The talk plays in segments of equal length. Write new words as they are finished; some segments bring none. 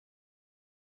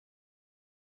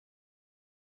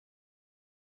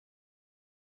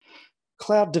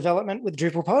Cloud development with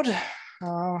DrupalPod.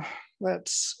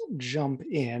 Let's jump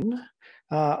in.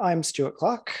 I'm Stuart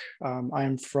Clark.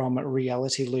 I'm from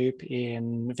Reality Loop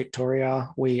in Victoria.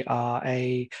 We are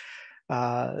a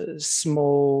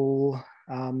small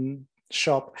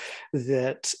shop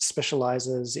that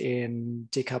specializes in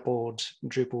decoupled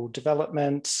Drupal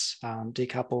development,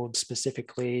 decoupled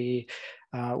specifically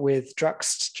with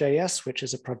Drux.js, which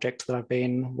is a project that I've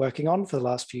been working on for the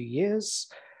last few years.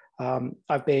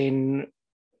 I've been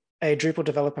a Drupal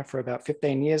developer for about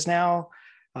 15 years now,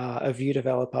 a Vue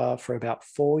developer for about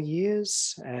 4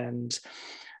 years. And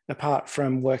apart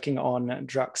from working on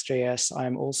Drux.js,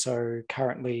 I'm also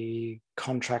currently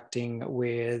contracting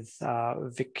with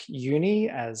Vic Uni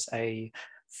as a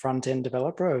front-end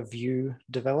developer, a Vue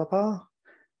developer.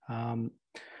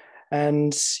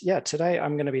 And yeah, today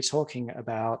I'm going to be talking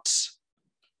about,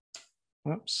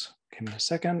 give me a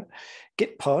second,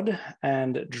 Gitpod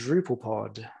and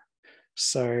DrupalPod.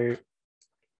 So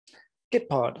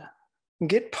Gitpod.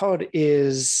 Gitpod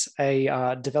is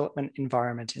a development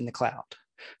environment in the cloud.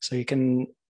 So you can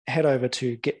head over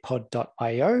to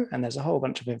gitpod.io and there's a whole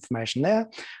bunch of information there.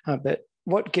 But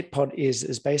what Gitpod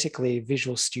is basically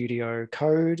Visual Studio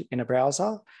code in a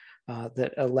browser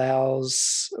that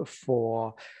allows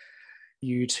for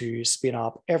you to spin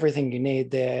up everything you need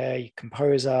there, your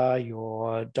composer,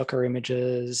 your Docker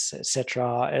images,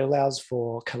 etc. It allows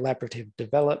for collaborative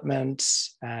development,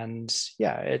 and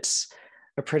yeah, it's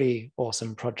a pretty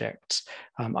awesome project.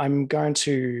 I'm going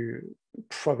to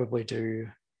probably do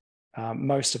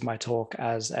most of my talk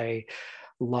as a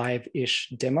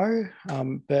live-ish demo,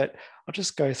 but I'll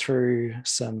just go through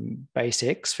some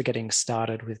basics for getting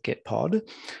started with Gitpod.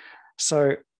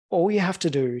 So all you have to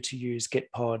do to use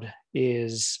Gitpod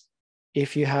is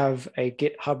if you have a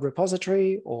GitHub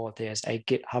repository or there's a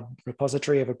GitHub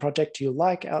repository of a project you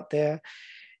like out there,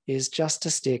 is just to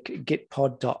stick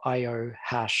gitpod.io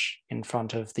hash in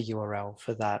front of the URL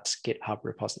for that GitHub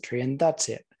repository, and that's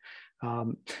it.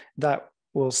 That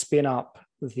will spin up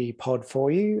the pod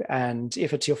for you, and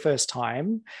if it's your first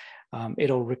time,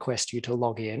 it'll request you to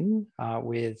log in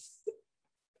with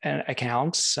an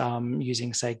account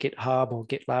using, say, GitHub or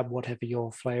GitLab, whatever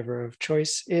your flavor of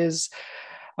choice is.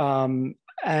 And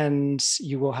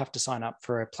you will have to sign up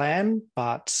for a plan,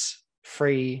 but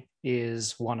free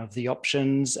is one of the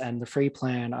options. And the free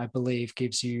plan, I believe,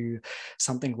 gives you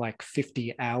something like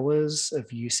 50 hours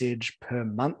of usage per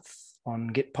month on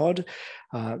Gitpod.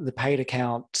 The paid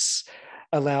accounts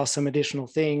allow some additional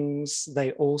things.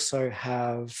 They also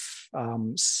have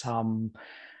some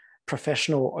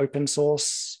professional open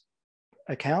source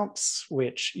accounts,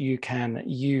 which you can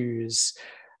use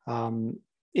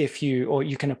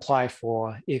you can apply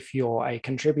for if you're a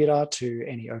contributor to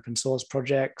any open source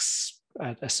projects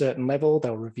at a certain level.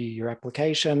 They'll review your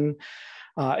application.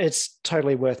 It's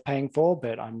totally worth paying for,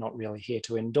 but I'm not really here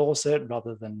to endorse it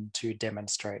rather than to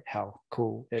demonstrate how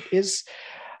cool it is.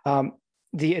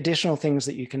 The additional things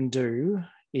that you can do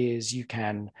is you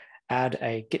can add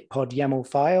a Gitpod YAML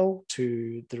file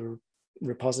to the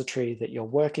repository that you're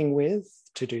working with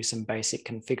to do some basic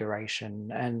configuration.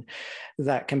 And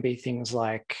that can be things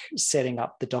like setting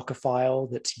up the Docker file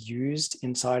that's used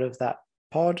inside of that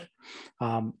pod,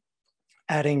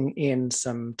 adding in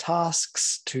some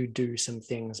tasks to do some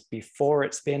things before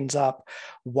it spins up,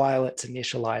 while it's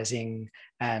initializing,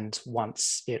 and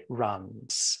once it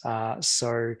runs.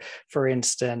 So for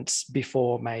instance,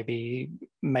 before, maybe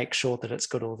make sure that it's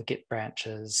got all the Git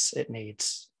branches it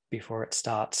needs before it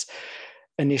starts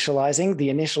initializing. The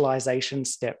initialization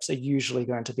steps are usually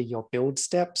going to be your build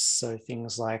steps. So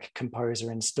things like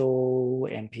composer install,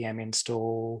 npm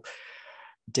install,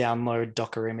 download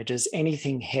Docker images,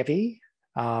 anything heavy.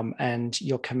 And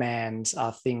your commands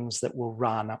are things that will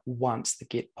run once the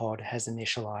Gitpod has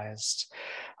initialized.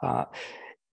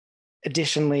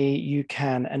 Additionally, you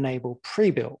can enable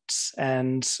pre-builds.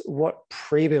 And what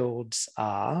pre-builds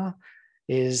are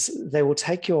is they will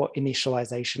take your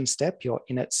initialization step, your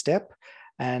init step,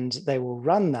 and they will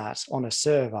run that on a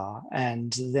server,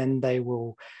 and then they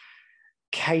will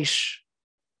cache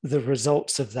the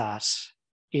results of that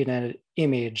in an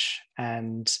image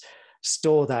and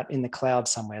store that in the cloud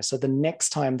somewhere. So the next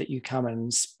time that you come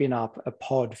and spin up a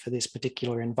pod for this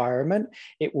particular environment,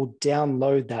 it will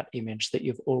download that image that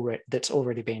that's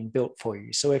already been built for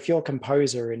you. So if your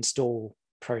composer install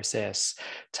process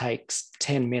takes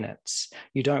 10 minutes,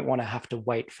 you don't want to have to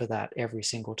wait for that every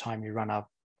single time you run up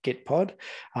Gitpod.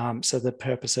 So the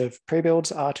purpose of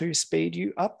pre-builds are to speed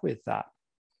you up with that.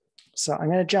 So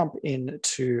I'm going to jump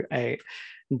into a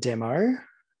demo.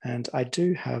 And I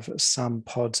do have some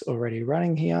pods already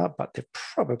running here, but they're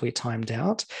probably timed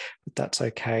out, but that's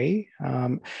okay.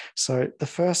 So the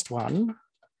first one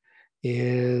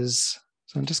is,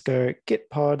 so I'll just go git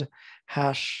pod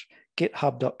hash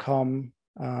github.com.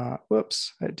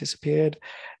 Whoops, it disappeared.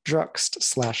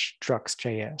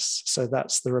 druxt/druxjs. So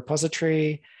that's the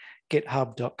repository,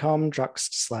 github.com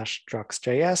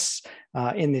druxt/druxjs.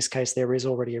 In this case, there is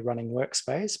already a running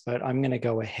workspace, but I'm going to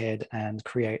go ahead and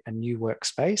create a new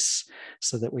workspace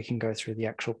so that we can go through the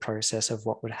actual process of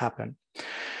what would happen.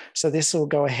 So this will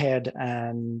go ahead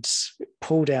and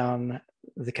pull down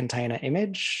the container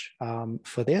image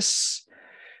for this,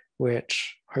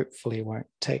 which hopefully won't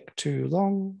take too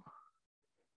long.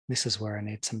 This is where I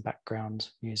need some background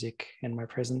music in my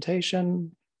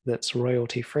presentation that's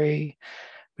royalty free,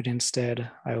 but instead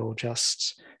I will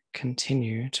just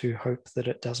continue to hope that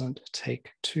it doesn't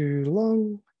take too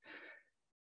long.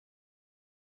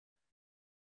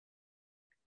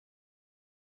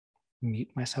 Mute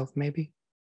myself maybe.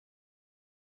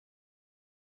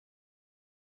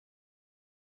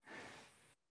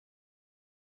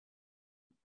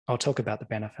 I'll talk about the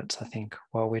benefits, I think,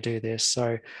 while we do this.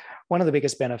 So one of the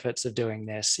biggest benefits of doing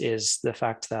this is the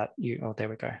fact that oh, there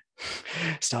we go.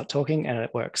 Start talking and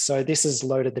it works. So this has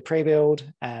loaded the pre-build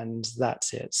and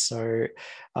that's it. So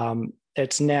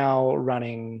it's now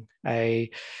running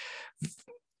a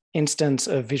instance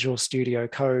of Visual Studio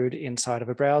Code inside of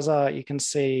a browser. You can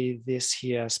see this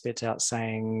here spits out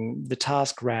saying the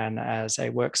task ran as a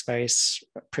workspace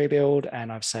pre-build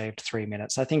and I've saved 3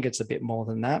 minutes. I think it's a bit more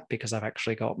than that because I've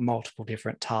actually got multiple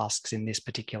different tasks in this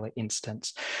particular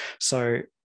instance. So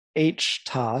each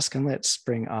task, and let's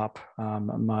bring up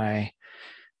my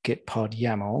Gitpod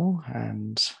YAML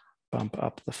and bump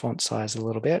up the font size a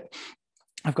little bit.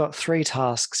 I've got 3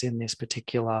 tasks in this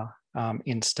particular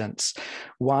instance.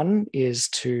 One is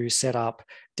to set up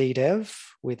DDev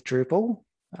with Drupal,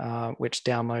 which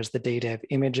downloads the DDev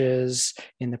images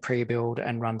in the pre-build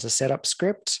and runs a setup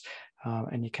script.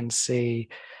 And you can see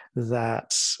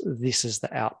that this is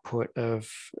the output of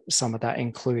some of that,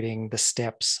 including the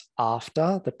steps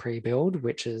after the pre-build,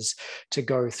 which is to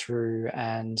go through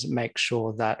and make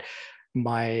sure that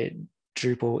my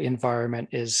Drupal environment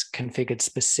is configured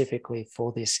specifically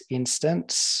for this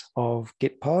instance of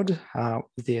Gitpod,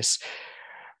 this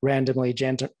randomly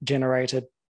generated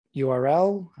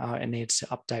URL. It needs to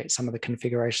update some of the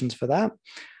configurations for that.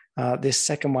 This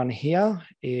second one here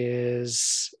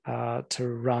is to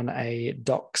run a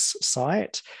docs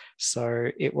site. So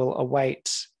it will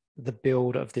await the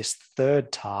build of this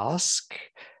third task,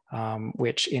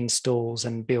 which installs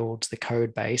and builds the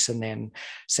code base and then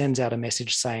sends out a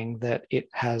message saying that it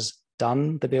has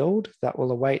done the build. That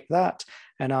will await that.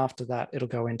 And after that, it'll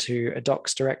go into a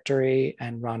docs directory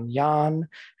and run yarn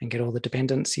and get all the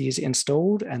dependencies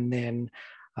installed. And then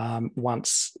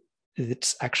once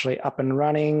it's actually up and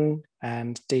running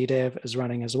and DDev is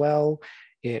running as well,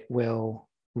 it will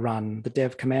run the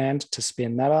dev command to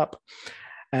spin that up.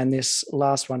 And this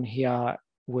last one here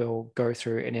will go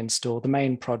through and install the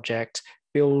main project,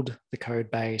 build the code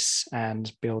base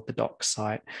and build the docs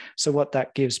site. So what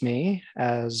that gives me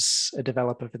as a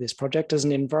developer for this project is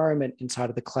an environment inside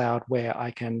of the cloud where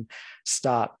I can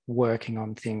start working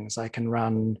on things. I can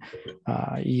run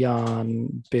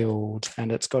yarn build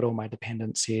and it's got all my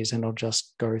dependencies and I'll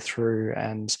just go through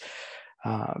and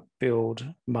build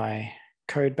my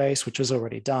code base, which is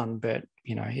already done. But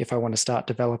you know, if I want to start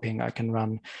developing, I can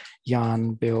run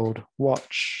yarn build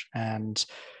watch and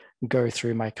go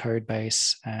through my code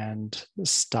base and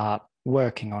start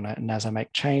working on it. And as I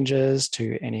make changes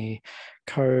to any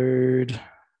code,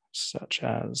 such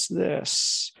as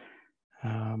this, I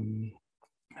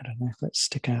don't know, let's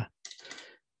stick a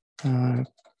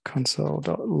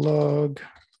console.log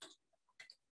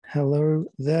hello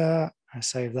there. I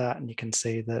save that and you can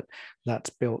see that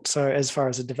that's built. So as far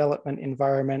as a development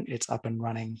environment, it's up and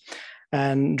running.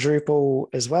 And Drupal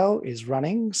as well is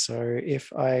running. So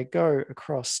if I go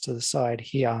across to the side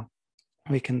here,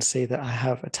 we can see that I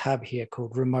have a tab here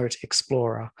called Remote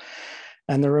Explorer.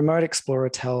 And the Remote Explorer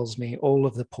tells me all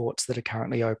of the ports that are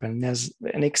currently open. There's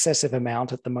an excessive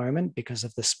amount at the moment because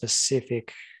of the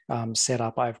specific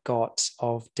setup I've got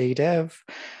of DDev.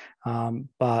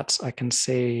 But I can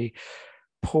see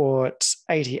port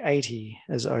 8080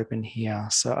 is open here.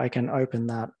 So I can open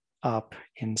that up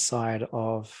inside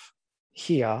of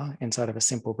here, inside of a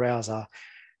simple browser.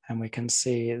 And we can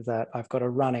see that I've got a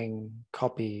running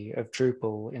copy of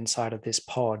Drupal inside of this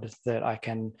pod that I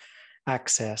can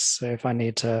access. So if I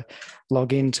need to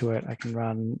log into it, I can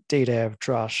run ddev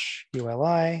drush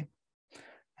uli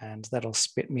and that'll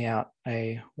spit me out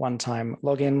a one-time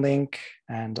login link,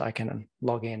 and I can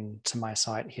log in to my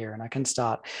site here and I can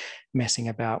start messing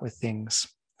about with things.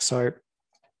 So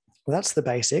that's the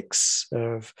basics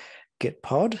of Git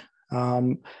pod.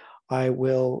 I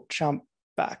will jump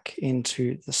back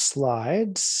into the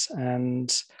slides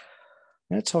and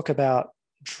I'm going to talk about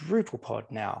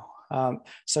DrupalPod now.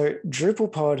 So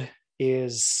DrupalPod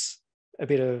is a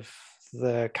bit of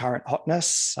the current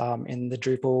hotness in the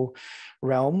Drupal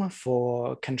realm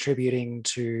for contributing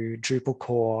to Drupal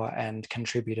core and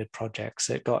contributed projects.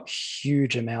 It got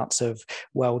huge amounts of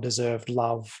well-deserved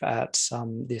love at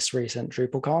this recent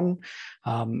DrupalCon,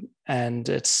 and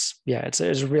it's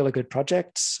a really good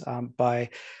project by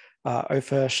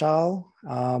Ofer Shal,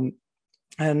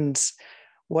 and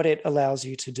what it allows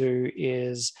you to do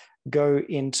is go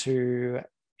into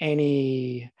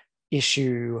any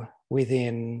issue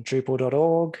within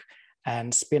Drupal.org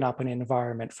and spin up an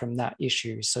environment from that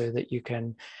issue so that you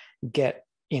can get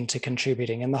into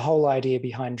contributing. And the whole idea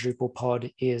behind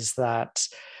DrupalPod is that,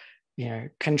 you know,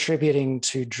 contributing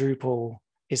to Drupal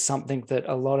is something that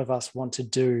a lot of us want to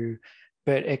do,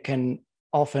 but it can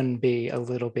often be a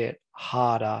little bit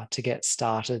harder to get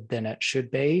started than it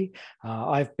should be.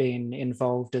 I've been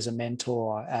involved as a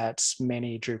mentor at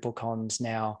many DrupalCons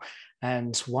now,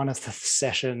 and one of the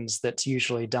sessions that's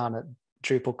usually done at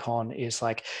DrupalCon is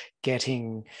like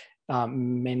getting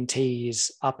mentees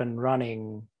up and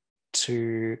running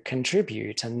to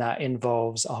contribute, and that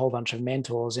involves a whole bunch of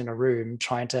mentors in a room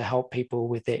trying to help people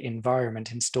with their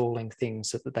environment, installing things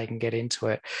so that they can get into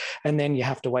it. And then you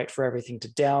have to wait for everything to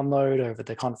download over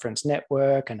the conference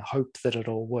network and hope that it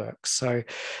all works. So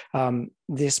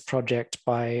this project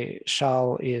by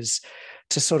Charles is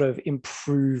to sort of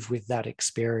improve with that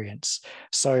experience.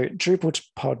 So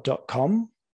DrupalPod.com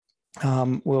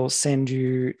will send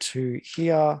you to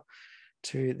here,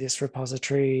 to this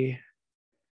repository.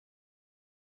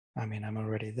 I mean, I'm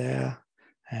already there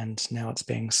and now it's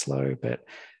being slow, but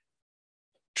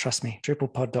trust me,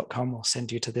 DrupalPod.com will send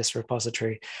you to this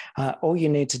repository. All you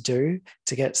need to do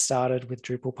to get started with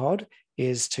DrupalPod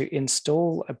is to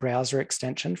install a browser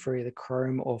extension for either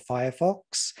Chrome or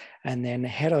Firefox, and then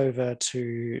head over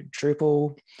to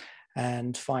Drupal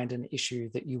and find an issue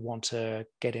that you want to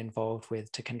get involved with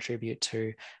to contribute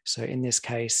to. So in this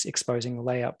case, exposing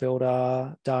layout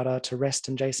builder data to REST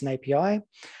and JSON API.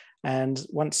 And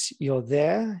once you're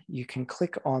there, you can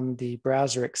click on the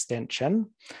browser extension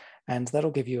and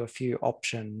that'll give you a few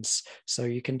options. So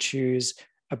you can choose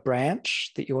a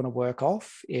branch that you want to work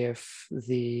off if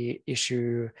the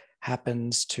issue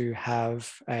happens to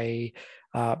have a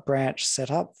branch set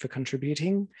up for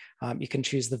contributing. You can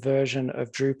choose the version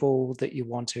of Drupal that you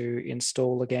want to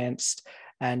install against,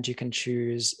 and you can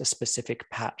choose a specific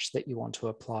patch that you want to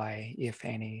apply, if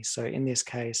any. So in this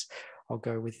case, I'll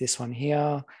go with this one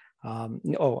here.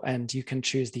 And you can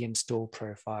choose the install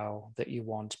profile that you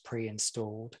want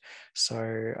pre-installed.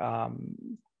 So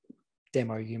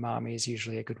demo Umami is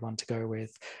usually a good one to go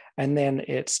with. And then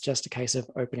it's just a case of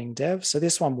opening dev. So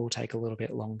this one will take a little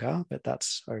bit longer, but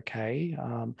that's okay.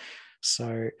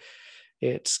 So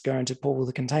it's going to pull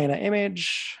the container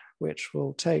image, which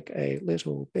will take a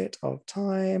little bit of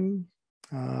time,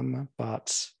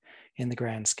 but in the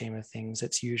grand scheme of things,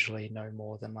 it's usually no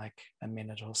more than like a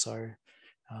minute or so.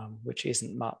 Which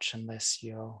isn't much unless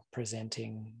you're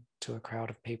presenting to a crowd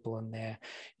of people and they're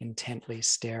intently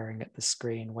staring at the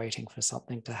screen waiting for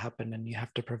something to happen and you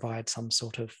have to provide some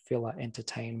sort of filler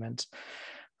entertainment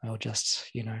or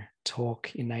just, you know,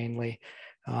 talk inanely.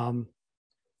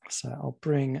 So I'll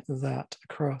bring that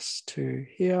across to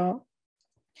here.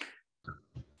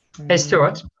 Hey,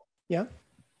 Stuart. Yeah.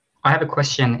 I have a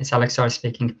question. It's Alexander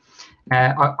speaking.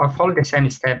 I followed the same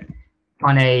step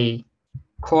on a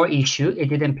core issue. It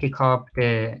didn't pick up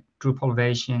the Drupal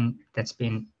version that's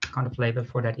been kind of labeled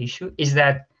for that issue. Is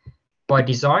that by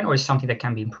design or is something that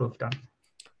can be improved on?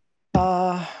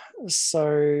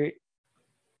 So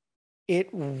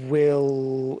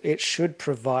it should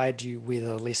provide you with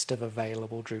a list of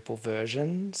available Drupal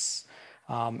versions.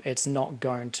 It's not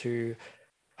going to,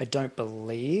 I don't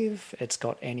believe it's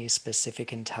got any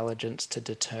specific intelligence to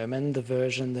determine the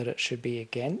version that it should be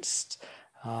against.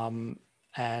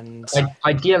 And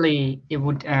ideally, it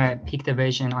would pick the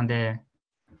version on the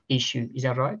issue. Is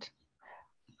that right?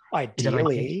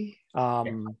 Ideally,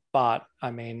 but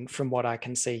I mean, from what I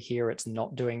can see here, it's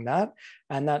not doing that.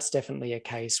 And that's definitely a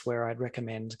case where I'd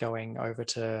recommend going over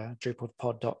to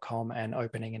DrupalPod.com and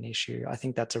opening an issue. I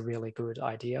think that's a really good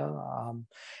idea.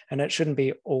 And it shouldn't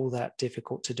be all that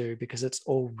difficult to do because it's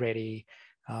already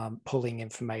pulling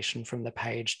information from the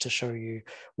page to show you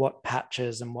what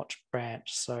patches and what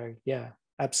branch. So yeah,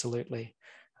 absolutely.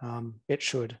 It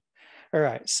should. All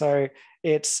right, so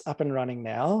it's up and running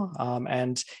now.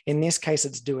 And in this case,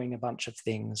 it's doing a bunch of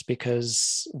things,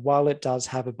 because while it does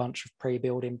have a bunch of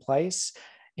pre-built in place,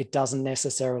 it doesn't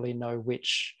necessarily know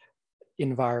which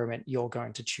environment you're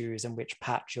going to choose and which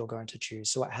patch you're going to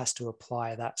choose. So it has to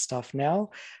apply that stuff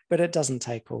now, but it doesn't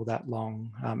take all that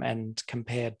long. And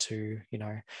compared to,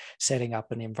 setting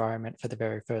up an environment for the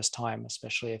very first time,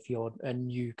 especially if you're a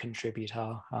new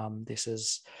contributor, this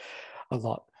is a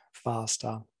lot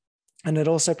faster. And it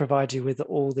also provides you with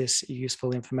all this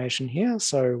useful information here.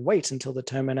 So wait until the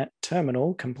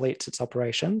terminal completes its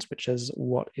operations, which is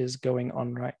what is going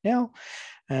on right now.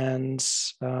 And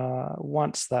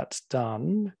once that's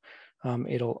done,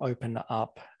 it'll open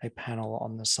up a panel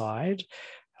on the side.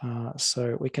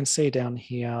 So we can see down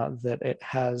here that it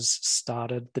has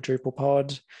started the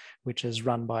DrupalPod, which is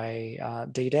run by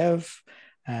DDev.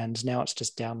 And now it's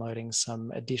just downloading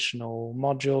some additional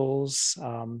modules.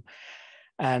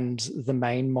 And the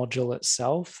main module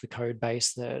itself, the code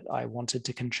base that I wanted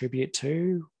to contribute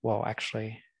to, well,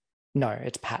 actually, no,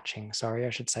 it's patching, sorry,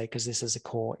 I should say, because this is a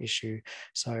core issue.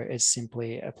 So it's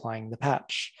simply applying the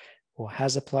patch, or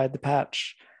has applied the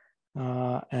patch.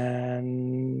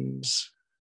 And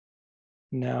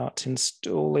now it's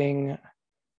installing.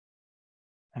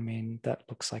 I mean, that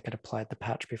looks like it applied the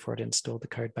patch before it installed the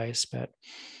code base, but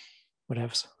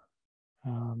whatever.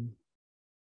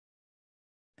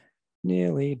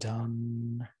 Nearly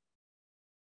done.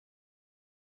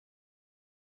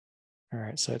 All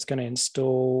right, so it's going to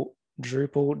install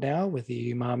Drupal now with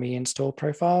the Umami install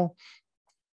profile,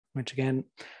 which again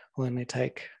will only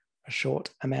take a short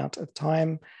amount of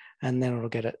time, and then it'll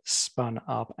get it spun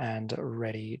up and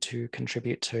ready to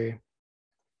contribute to.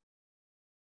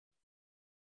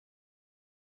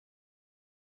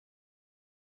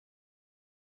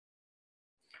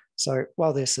 So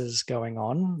while this is going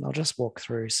on, I'll just walk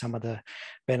through some of the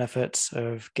benefits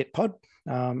of Gitpod.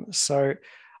 So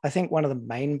I think one of the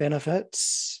main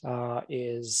benefits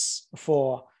is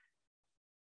for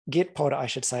Gitpod, I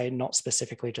should say, not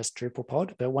specifically just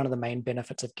DrupalPod, but one of the main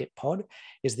benefits of Gitpod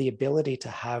is the ability to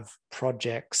have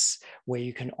projects where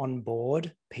you can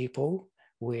onboard people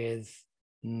with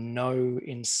no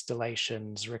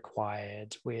installations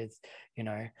required, with,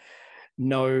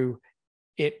 no,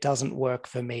 it doesn't work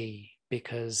for me,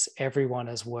 because everyone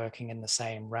is working in the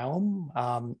same realm.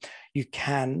 You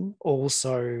can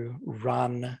also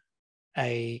run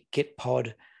a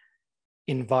Gitpod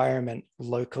environment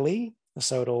locally.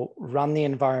 So it'll run the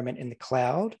environment in the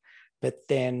cloud, but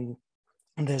then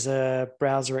there's a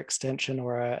browser extension,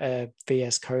 or a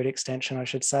VS Code extension, I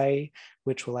should say,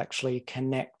 which will actually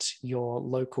connect your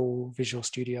local Visual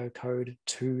Studio code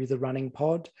to the running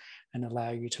pod and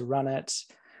allow you to run it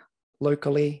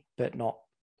locally, but not,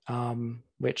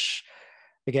 which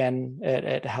again,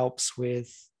 it helps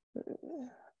with,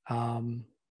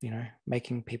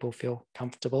 making people feel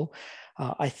comfortable.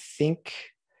 I think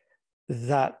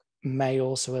that may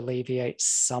also alleviate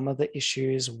some of the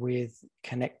issues with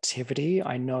connectivity.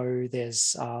 I know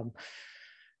there's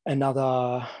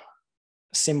another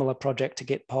similar project to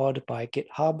Gitpod by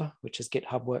GitHub, which is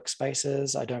GitHub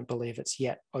Workspaces. I don't believe it's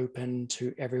yet open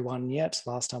to everyone yet.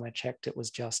 Last time I checked, it was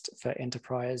just for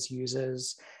enterprise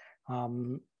users,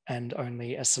 and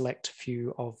only a select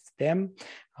few of them.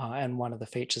 And one of the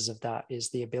features of that is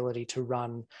the ability to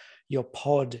run your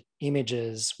pod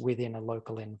images within a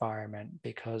local environment,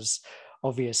 because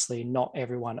obviously not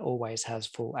everyone always has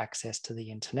full access to the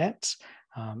internet.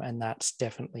 And that's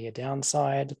definitely a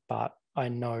downside, but I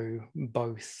know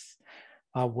both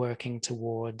are working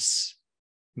towards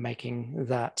making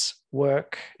that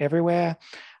work everywhere.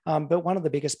 But one of the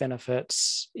biggest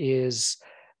benefits is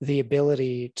the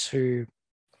ability to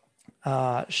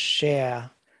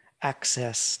share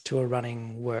access to a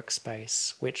running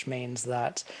workspace, which means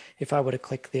that if I were to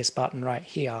click this button right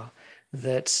here,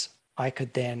 that I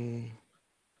could then,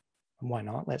 why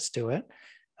not, let's do it,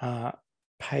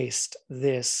 paste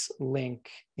this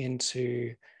link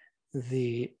into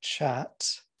the chat,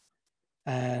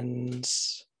 and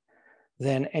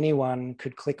then anyone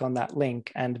could click on that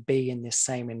link and be in this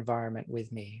same environment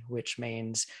with me, which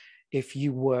means if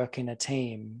you work in a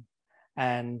team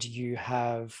and you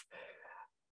have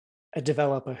a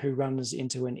developer who runs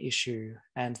into an issue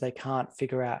and they can't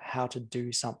figure out how to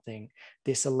do something,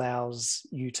 this allows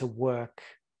you to work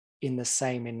in the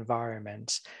same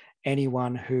environment.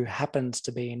 Anyone who happens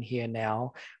to be in here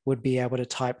now would be able to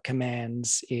type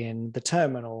commands in the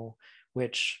terminal,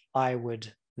 which I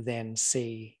would then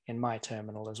see in my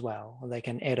terminal as well. They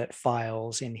can edit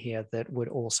files in here that would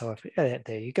also, there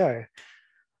you go.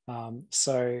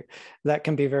 So that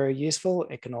can be very useful.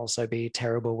 It can also be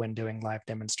terrible when doing live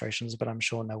demonstrations, but I'm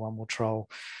sure no one will troll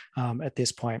at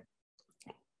this point,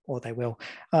 or they will.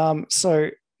 So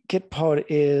Gitpod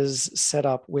is set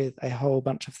up with a whole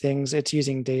bunch of things. It's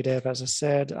using DDev, as I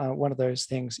said. One of those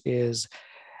things is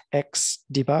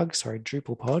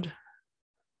DrupalPod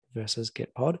versus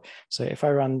Gitpod. So if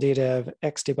I run DDev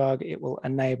xdebug, it will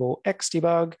enable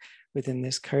xdebug within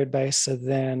this code base. So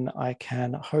then I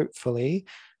can hopefully,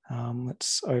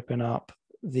 let's open up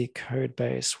the code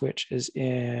base, which is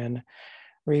in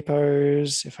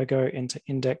repos. If I go into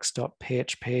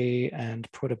index.php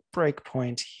and put a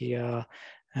breakpoint here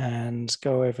and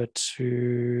go over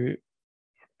to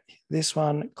this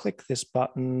one, click this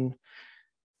button,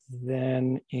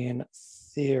 then in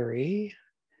theory,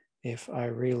 if I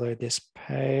reload this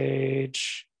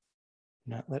page,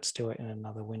 no, let's do it in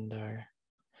another window.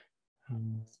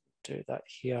 Do that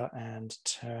here and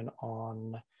turn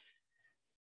on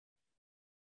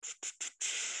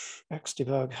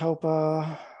xdebug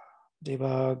helper,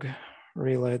 debug,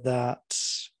 reload that.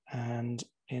 And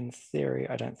in theory,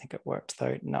 I don't think it worked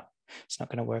though. No, it's not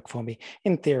going to work for me.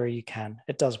 In theory, you can.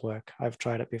 It does work. I've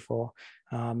tried it before,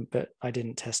 but I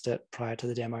didn't test it prior to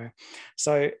the demo.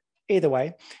 So either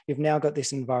way, you've now got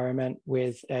this environment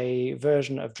with a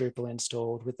version of Drupal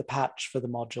installed with the patch for the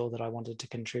module that I wanted to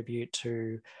contribute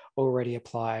to already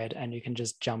applied, and you can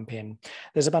just jump in.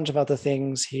 There's a bunch of other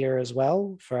things here as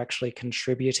well for actually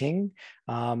contributing.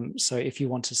 So if you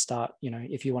want to start,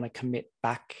 if you want to commit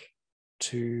back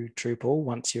to Drupal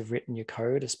once you've written your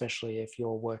code, especially if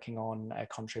you're working on a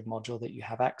contrib module that you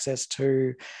have access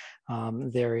to,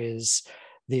 there is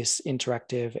this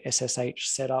interactive SSH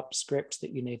setup script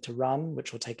that you need to run,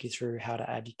 which will take you through how to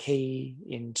add your key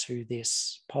into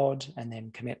this pod and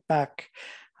then commit back.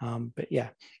 But yeah,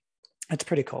 it's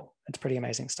pretty cool. It's pretty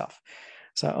amazing stuff.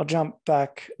 So I'll jump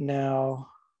back now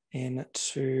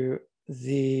into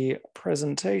the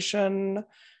presentation,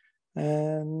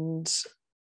 and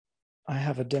I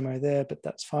have a demo there, but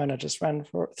that's fine. I just ran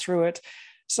through it.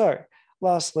 So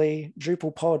lastly,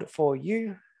 DrupalPod for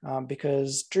you.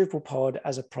 Because DrupalPod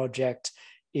as a project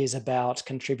is about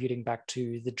contributing back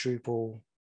to the Drupal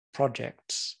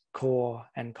project, core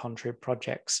and contrib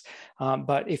projects.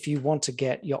 But if you want to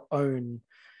get your own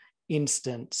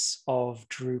instance of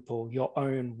Drupal, your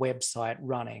own website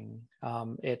running,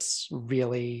 it's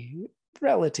really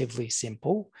relatively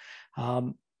simple.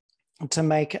 To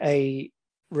make a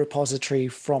repository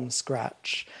from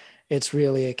scratch, it's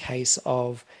really a case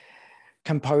of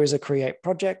compose a create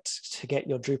project to get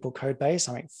your Drupal code base,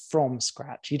 from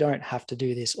scratch. You don't have to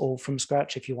do this all from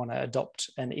scratch. If you want to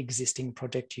adopt an existing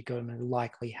project, you're going to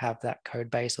likely have that code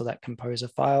base or that composer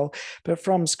file, but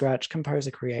from scratch, compose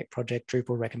a create project,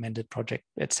 Drupal recommended project,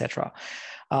 etc.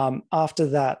 After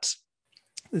that,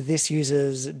 this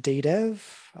uses DDev,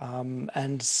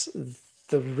 and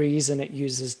the reason it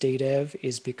uses DDev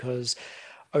is because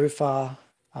Ophir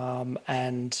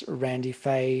and Randy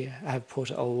Fay have put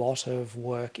a lot of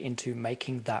work into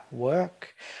making that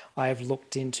work. I've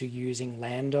looked into using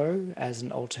Lando as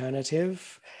an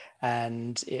alternative,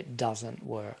 and it doesn't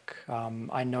work.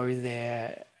 I know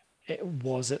it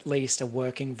was at least a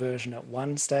working version at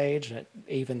one stage, and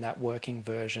even that working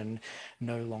version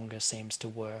no longer seems to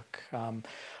work.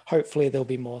 Hopefully there'll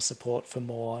be more support for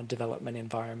more development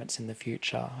environments in the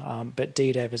future, but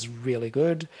DDev is really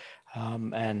good.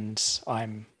 And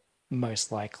I'm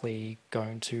most likely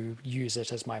going to use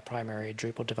it as my primary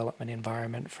Drupal development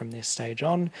environment from this stage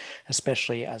on,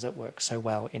 especially as it works so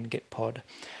well in Gitpod.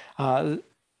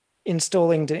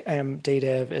 Installing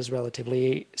DDev is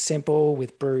relatively simple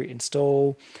with brew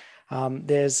install.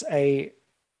 There's a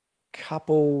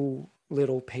couple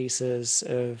little pieces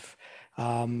of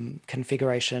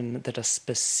configuration that are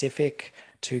specific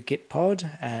to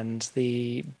Gitpod, and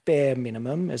the bare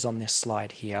minimum is on this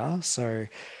slide here. So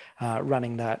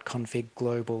running that config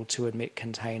global to admit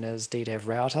containers DDev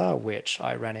router, which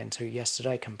I ran into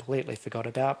yesterday, completely forgot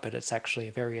about, but it's actually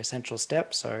a very essential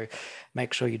step. So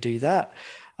make sure you do that.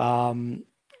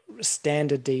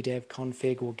 Standard DDev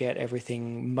config will get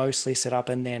everything mostly set up,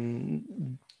 and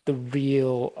then the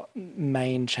real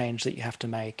main change that you have to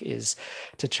make is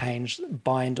to change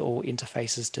bind all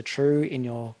interfaces to true in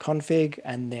your config,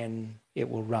 and then it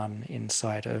will run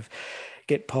inside of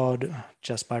Gitpod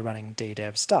just by running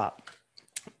DDev start.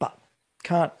 But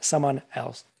can't someone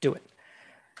else do it?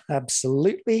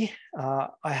 Absolutely.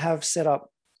 I have set up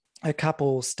a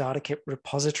couple starter kit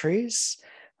repositories.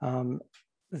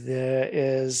 There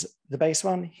is the base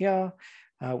one here,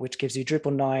 which gives you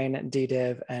Drupal 9,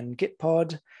 DDev, and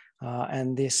Gitpod.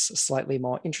 And this slightly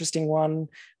more interesting one,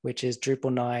 which is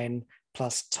Drupal 9,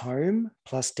 plus tome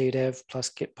plus ddev plus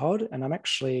gitpod. And I'm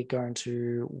actually going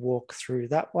to walk through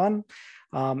that one.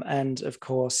 And of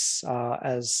course,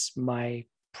 as my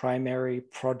primary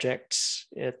project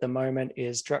at the moment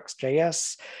is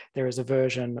Drux.js, there is a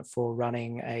version for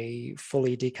running a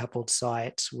fully decoupled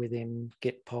site within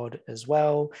Gitpod as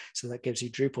well. So that gives you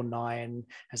Drupal 9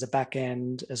 as a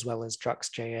backend, as well as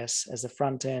Drux.js as a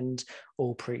front end,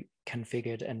 all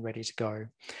pre-configured and ready to go.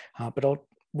 But I'll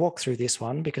walk through this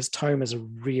one because Tome is a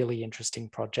really interesting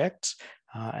project.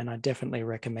 And I definitely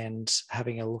recommend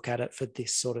having a look at it for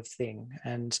this sort of thing.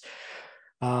 And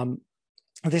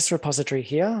this repository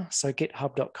here, so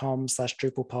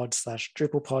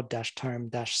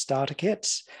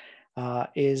github.com/drupalpod/drupalpod-tome-starter-kit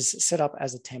is set up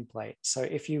as a template. So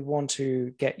if you want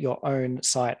to get your own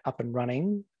site up and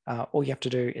running, all you have to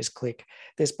do is click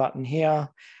this button here,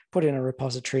 put in a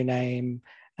repository name,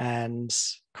 and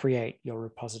create your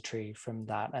repository from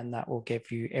that. And that will give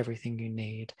you everything you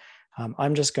need.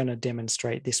 I'm just going to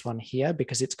demonstrate this one here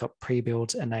because it's got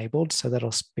pre-builds enabled, so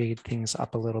that'll speed things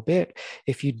up a little bit.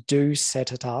 If you do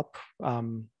set it up,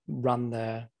 run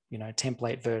the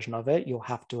template version of it, you'll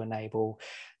have to enable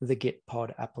the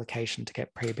Gitpod application to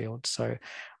get pre-build. So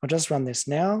I'll just run this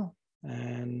now,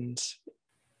 and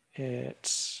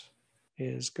it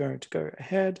is going to go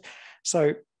ahead.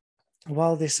 So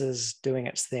while this is doing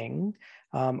its thing,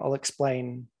 I'll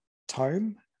explain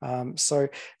Tome. So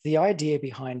the idea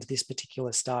behind this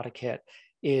particular starter kit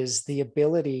is the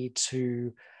ability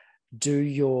to do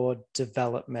your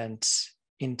development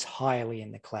entirely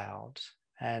in the cloud.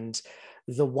 And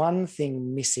the one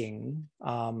thing missing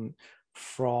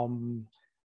from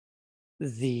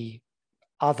the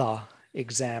other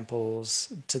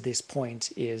examples to this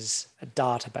point is a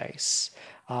database.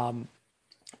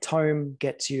 Tome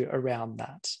gets you around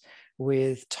that.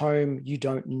 With Tome, you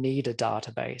don't need a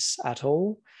database at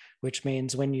all, which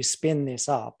means when you spin this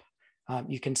up,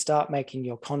 you can start making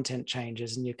your content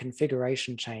changes and your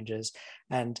configuration changes,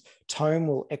 and Tome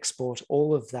will export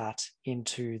all of that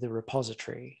into the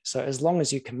repository. So as long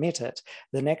as you commit it,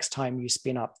 the next time you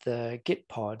spin up the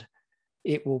Gitpod,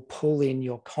 it will pull in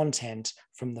your content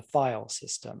from the file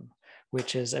system,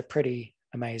 which is a pretty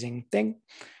amazing thing.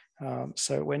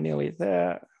 So we're nearly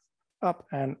there, up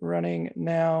and running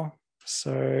now.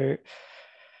 So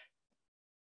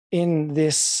in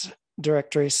this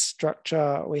directory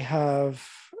structure, we have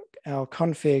our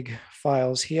config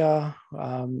files here,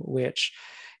 which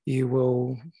you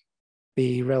will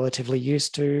be relatively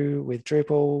used to with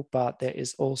Drupal, but there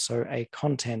is also a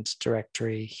content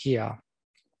directory here.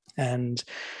 And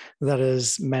that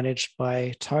is managed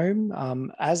by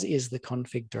Tome, as is the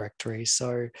config directory.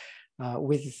 So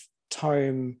with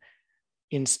Tome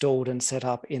installed and set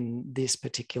up in this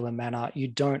particular manner, you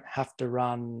don't have to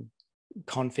run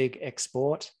config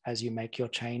export as you make your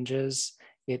changes.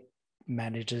 It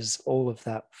manages all of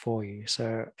that for you.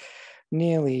 So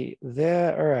nearly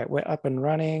there. All right, we're up and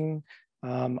running.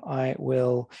 I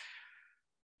will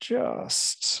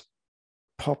just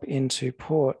pop into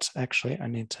port. Actually,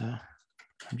 I'm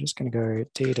just going to go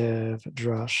ddev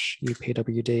drush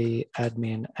upwd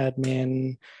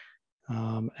admin,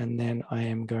 and then I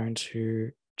am going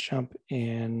to jump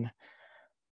in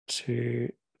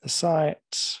to the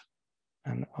site,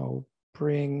 and I'll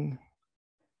bring,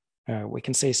 we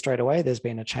can see straight away there's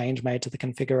been a change made to the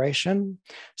configuration.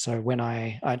 So when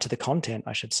to the content,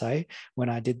 I should say, when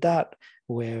I did that,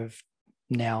 we've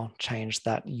now changed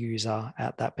that user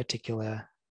at that particular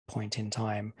point in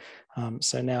time.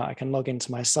 So now I can log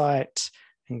into my site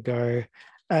and go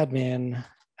admin,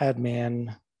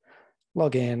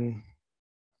 log in,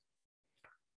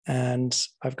 and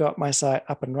I've got my site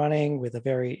up and running with a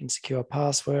very insecure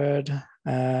password,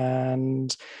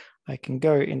 and I can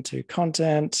go into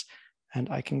content and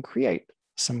I can create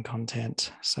some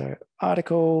content. So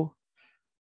article,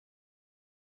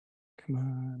 come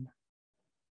on.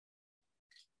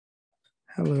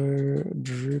 Hello,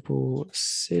 Drupal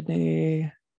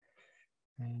Sydney.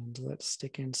 And let's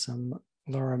stick in some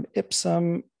lorem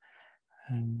ipsum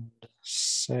and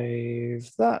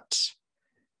save that.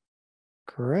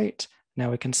 Great.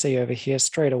 Now we can see over here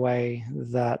straight away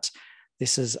that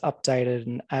this is updated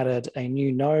and added a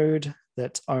new node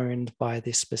that's owned by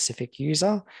this specific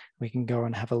user. We can go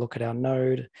and have a look at our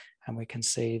node, and we can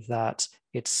see that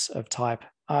it's of type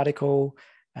article,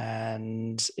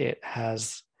 and it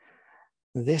has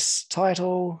this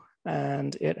title,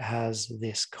 and it has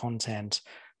this content.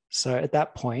 So at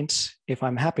that point, if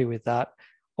I'm happy with that,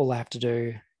 all I have to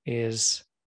do is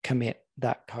commit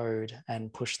that code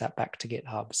and push that back to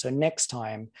GitHub. So next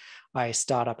time I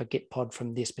start up a Gitpod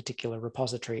from this particular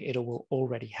repository, it will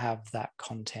already have that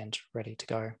content ready to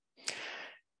go.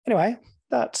 Anyway,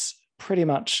 that's pretty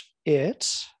much it.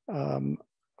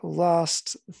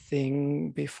 Last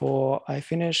thing before I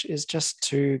finish is just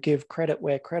to give credit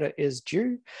where credit is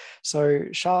due. So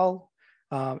Charles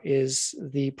is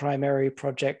the primary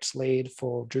project lead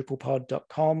for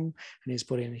DrupalPod.com, and he's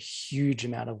put in a huge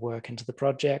amount of work into the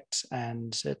project,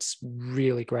 and it's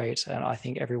really great. And I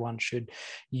think everyone should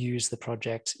use the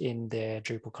project in their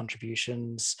Drupal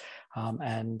contributions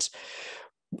and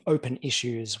open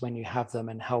issues when you have them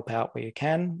and help out where you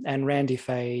can. And Randy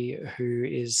Fay, who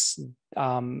is,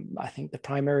 I think, the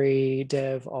primary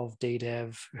dev of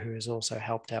DDev, who has also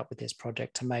helped out with this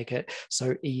project to make it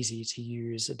so easy to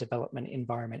use a development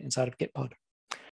environment inside of Gitpod.